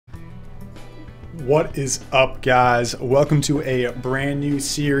What is up, guys? Welcome to a brand new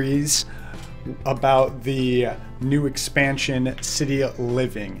series about the new expansion, City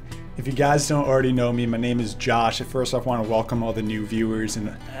Living. If you guys don't already know me, my name is Josh. First off, I want to welcome all the new viewers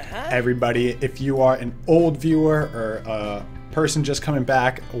and everybody. If you are an old viewer or a person just coming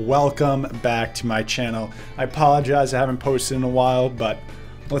back, welcome back to my channel. I apologize I haven't posted in a while, but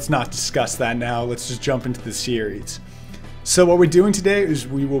let's not discuss that now. Let's just jump into the series. So what we're doing today is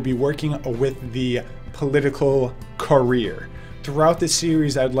we will be working with the political career. Throughout this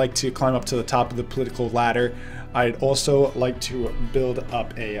series, I'd like to climb up to the top of the political ladder. I'd also like to build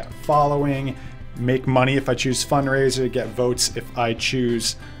up a following, make money if I choose fundraiser, get votes if I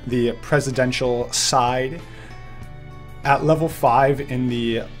choose the presidential side. At level 5 in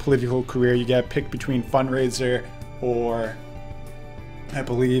the political career, you get picked between fundraiser or I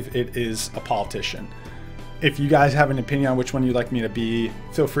believe it is a politician. If you guys have an opinion on which one you'd like me to be,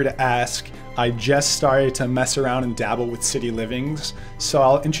 feel free to ask. I just started to mess around and dabble with City Livings, so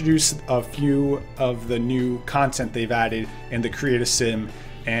I'll introduce a few of the new content they've added in the Creator Sim,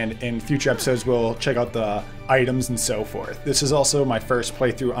 and in future episodes we'll check out the items and so forth. This is also my first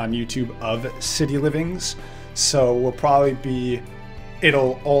playthrough on YouTube of City Livings, so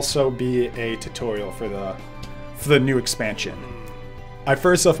it'll also be a tutorial for the new expansion. I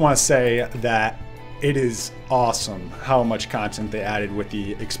first off want to say that it is awesome how much content they added with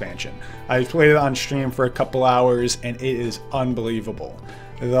the expansion. I played it on stream for a couple hours and it is unbelievable.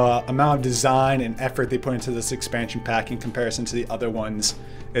 The amount of design and effort they put into this expansion pack in comparison to the other ones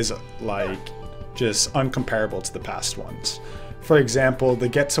is like just uncomparable to the past ones. For example, the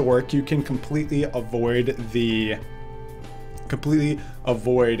get to work, you can completely avoid the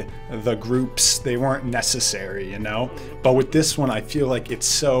groups. They weren't necessary, you know, but with this one I feel like it's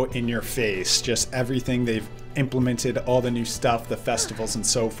so in your face, just everything they've implemented, all the new stuff, the festivals and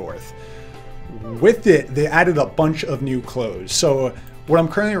so forth. With it, they added a bunch of new clothes. So what I'm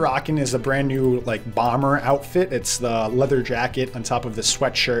currently rocking is a brand new like bomber outfit. It's the leather jacket on top of the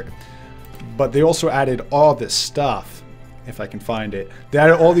sweatshirt, but they also added all this stuff, if I can find it. They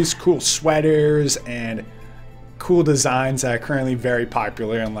added all these cool sweaters and cool designs that are currently very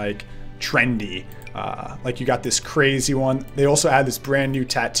popular and like trendy. Like you got this crazy one. They also add this brand new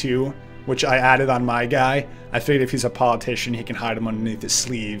tattoo, which I added on my guy. I figured if he's a politician, he can hide them underneath his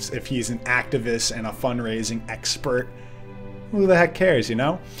sleeves. If he's an activist and a fundraising expert, who the heck cares, you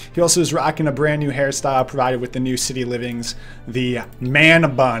know? He also is rocking a brand new hairstyle provided with the new City Livings, the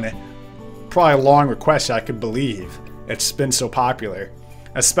man bun. Probably a long request, I could believe. It's been so popular.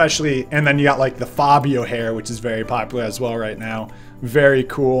 Especially, and then you got like the Fabio hair, which is very popular as well right now. Very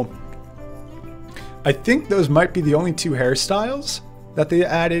cool. I think those might be the only two hairstyles that they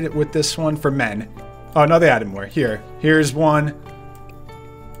added with this one for men. Oh no, they added more. Here's one.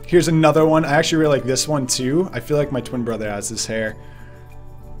 Here's another one. I actually really like this one too. I feel like my twin brother has this hair.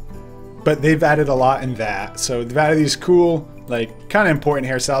 But they've added a lot in that. So they've added these cool, like kind of important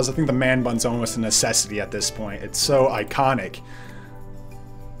hairstyles. I think the man bun's almost a necessity at this point. It's so iconic.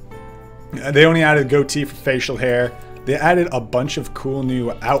 They only added goatee for facial hair. They added a bunch of cool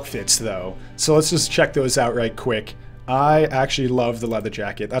new outfits though. So let's just check those out right quick. I actually love the leather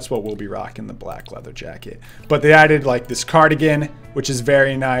jacket. That's what we'll be rocking, the black leather jacket. But they added like this cardigan, which is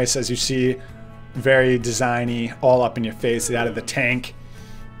very nice, as you see. Very designy, all up in your face. They added the tank.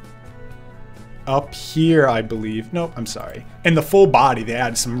 Up here, I believe. Nope, I'm sorry. In the full body, they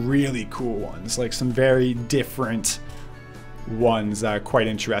added some really cool ones. Like some very different ones that are quite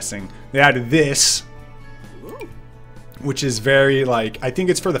interesting. They added this, which is very like, I think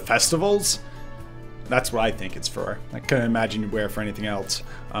it's for the festivals. That's what I think it's for. I couldn't imagine you'd wear it for anything else.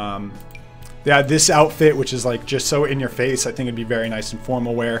 They had this outfit, which is like just so in your face. I think it'd be very nice and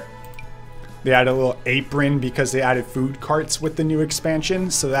formal wear. They added a little apron because they added food carts with the new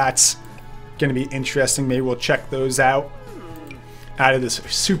expansion, so that's gonna be interesting. Maybe we'll check those out. Added this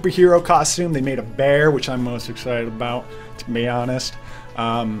superhero costume. They made a bear, which I'm most excited about, to be honest.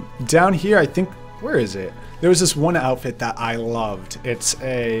 Down here, I think, where is it? There was this one outfit that I loved. It's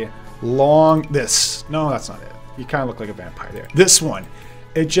a long, no, that's not it. You kind of look like a vampire there. This one,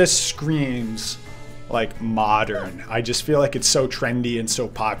 it just screams like modern. I just feel like it's so trendy and so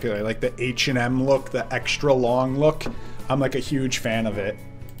popular. Like the H&M look, the extra long look. I'm like a huge fan of it.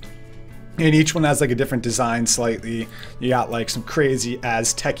 And each one has like a different design slightly. You got like some crazy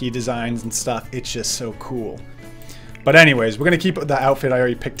Aztec-y designs and stuff. It's just so cool. But anyways, we're going to keep the outfit I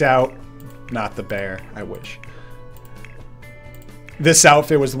already picked out. Not the bear, I wish. This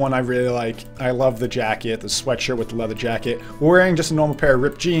outfit was the one I really like. I love the jacket, the sweatshirt with the leather jacket. We're wearing just a normal pair of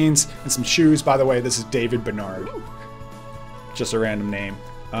ripped jeans and some shoes. By the way, this is David Bernard. Just a random name.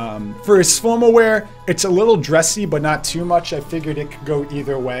 For his formal wear, it's a little dressy, but not too much. I figured it could go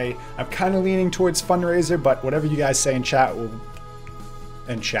either way. I'm kind of leaning towards fundraiser, but whatever you guys say in chat will...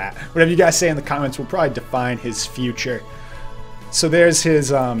 whatever you guys say in the comments will probably define his future. So there's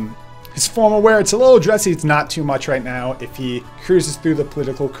his formal wear. It's a little dressy. It's not too much right now. If he cruises through the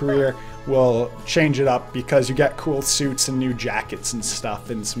political career, we'll change it up because you get cool suits and new jackets and stuff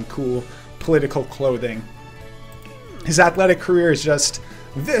and some cool political clothing. His athletic career is just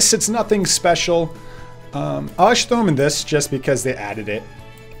this. It's nothing special. I'll actually throw him in this just because they added it.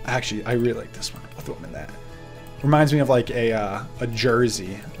 Actually, I really like this one. I'll throw him in that. Reminds me of like a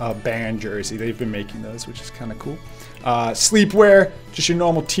jersey, a band jersey. They've been making those, which is kind of cool. Sleepwear, just your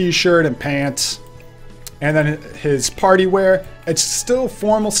normal t-shirt and pants. And then his party wear, it's still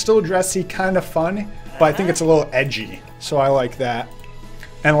formal, still dressy, kind of fun, but I think it's a little edgy, so I like that.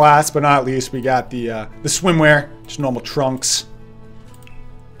 And last but not least, we got the swimwear, just normal trunks.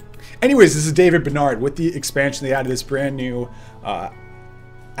 Anyways, this is David Bernard. With the expansion, they added this brand new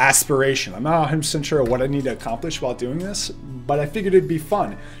aspiration. I'm not 100% sure what I need to accomplish while doing this, but I figured it'd be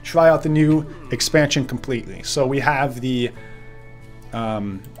fun. Try out the new expansion completely. So we have the, I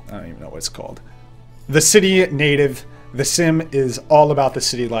don't even know what it's called. The City Native. The sim is all about the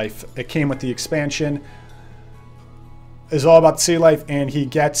city life. It came with the expansion. Is all about the city life, and he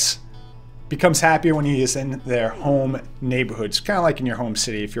becomes happier when he is in their home neighborhoods. Kind of like in your home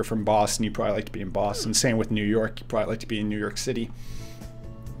city. If you're from Boston, you probably like to be in Boston. Same with New York. You probably like to be in New York City.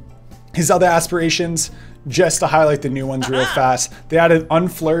 His other aspirations, just to highlight the new ones real fast. They added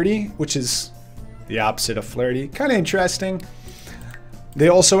unflirty, which is the opposite of flirty. Kind of interesting. They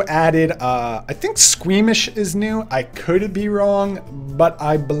also added, I think squeamish is new. I could be wrong, but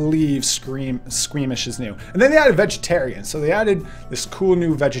I believe squeamish is new. And then they added vegetarian. So they added this cool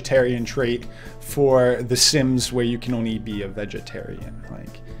new vegetarian trait for the Sims where you can only be a vegetarian.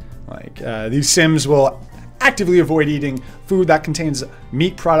 These Sims will actively avoid eating food that contains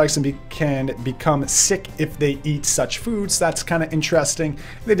meat products and can become sick if they eat such foods. That's kind of interesting.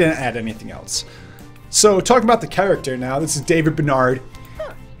 They didn't add anything else. So talking about the character now, this is David Bernard.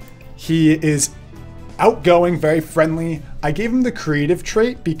 He is outgoing, very friendly. I gave him the creative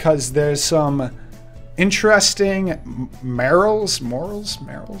trait because there's some interesting morals,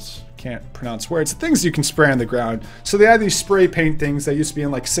 can't pronounce words, things you can spray on the ground. So they had these spray paint things that used to be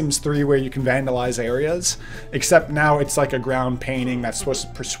in like Sims 3 where you can vandalize areas, except now it's like a ground painting that's supposed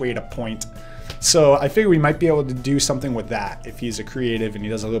to persuade a point. So I figure we might be able to do something with that if he's a creative and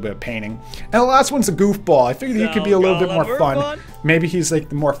he does a little bit of painting. And the last one's a goofball. I figured he could be a little bit more fun. Maybe he's like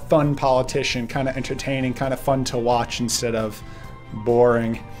the more fun politician, kind of entertaining, kind of fun to watch instead of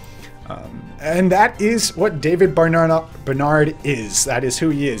boring. And that is what David Bernard is. That is who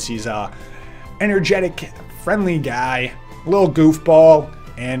he is. He's a energetic, friendly guy, a little goofball,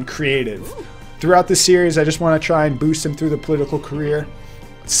 and creative. Throughout the series, I just want to try and boost him through the political career.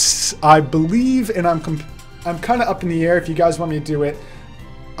 I believe, and I'm kind of up in the air if you guys want me to do it,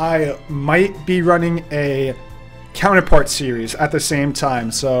 I might be running a counterpart series at the same time,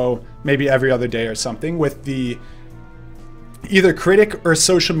 so maybe every other day or something, with the either critic or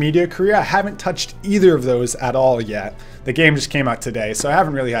social media career. I haven't touched either of those at all yet. The game just came out today, so I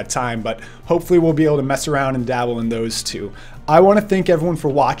haven't really had time, but hopefully we'll be able to mess around and dabble in those too. I want to thank everyone for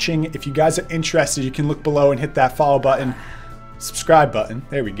watching. If you guys are interested, you can look below and hit that follow button. Subscribe button,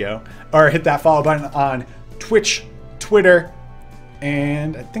 there we go, or hit that follow button on Twitch, Twitter,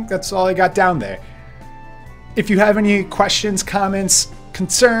 and I think that's all I got down there. If you have any questions, comments,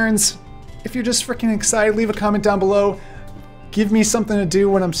 concerns, if you're just freaking excited, leave a comment down below. Give me something to do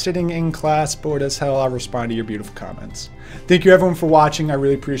when I'm sitting in class, bored as hell. I'll respond to your beautiful comments. Thank you everyone for watching. I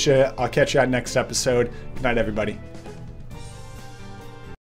really appreciate it. I'll catch you at next episode. Good night, everybody.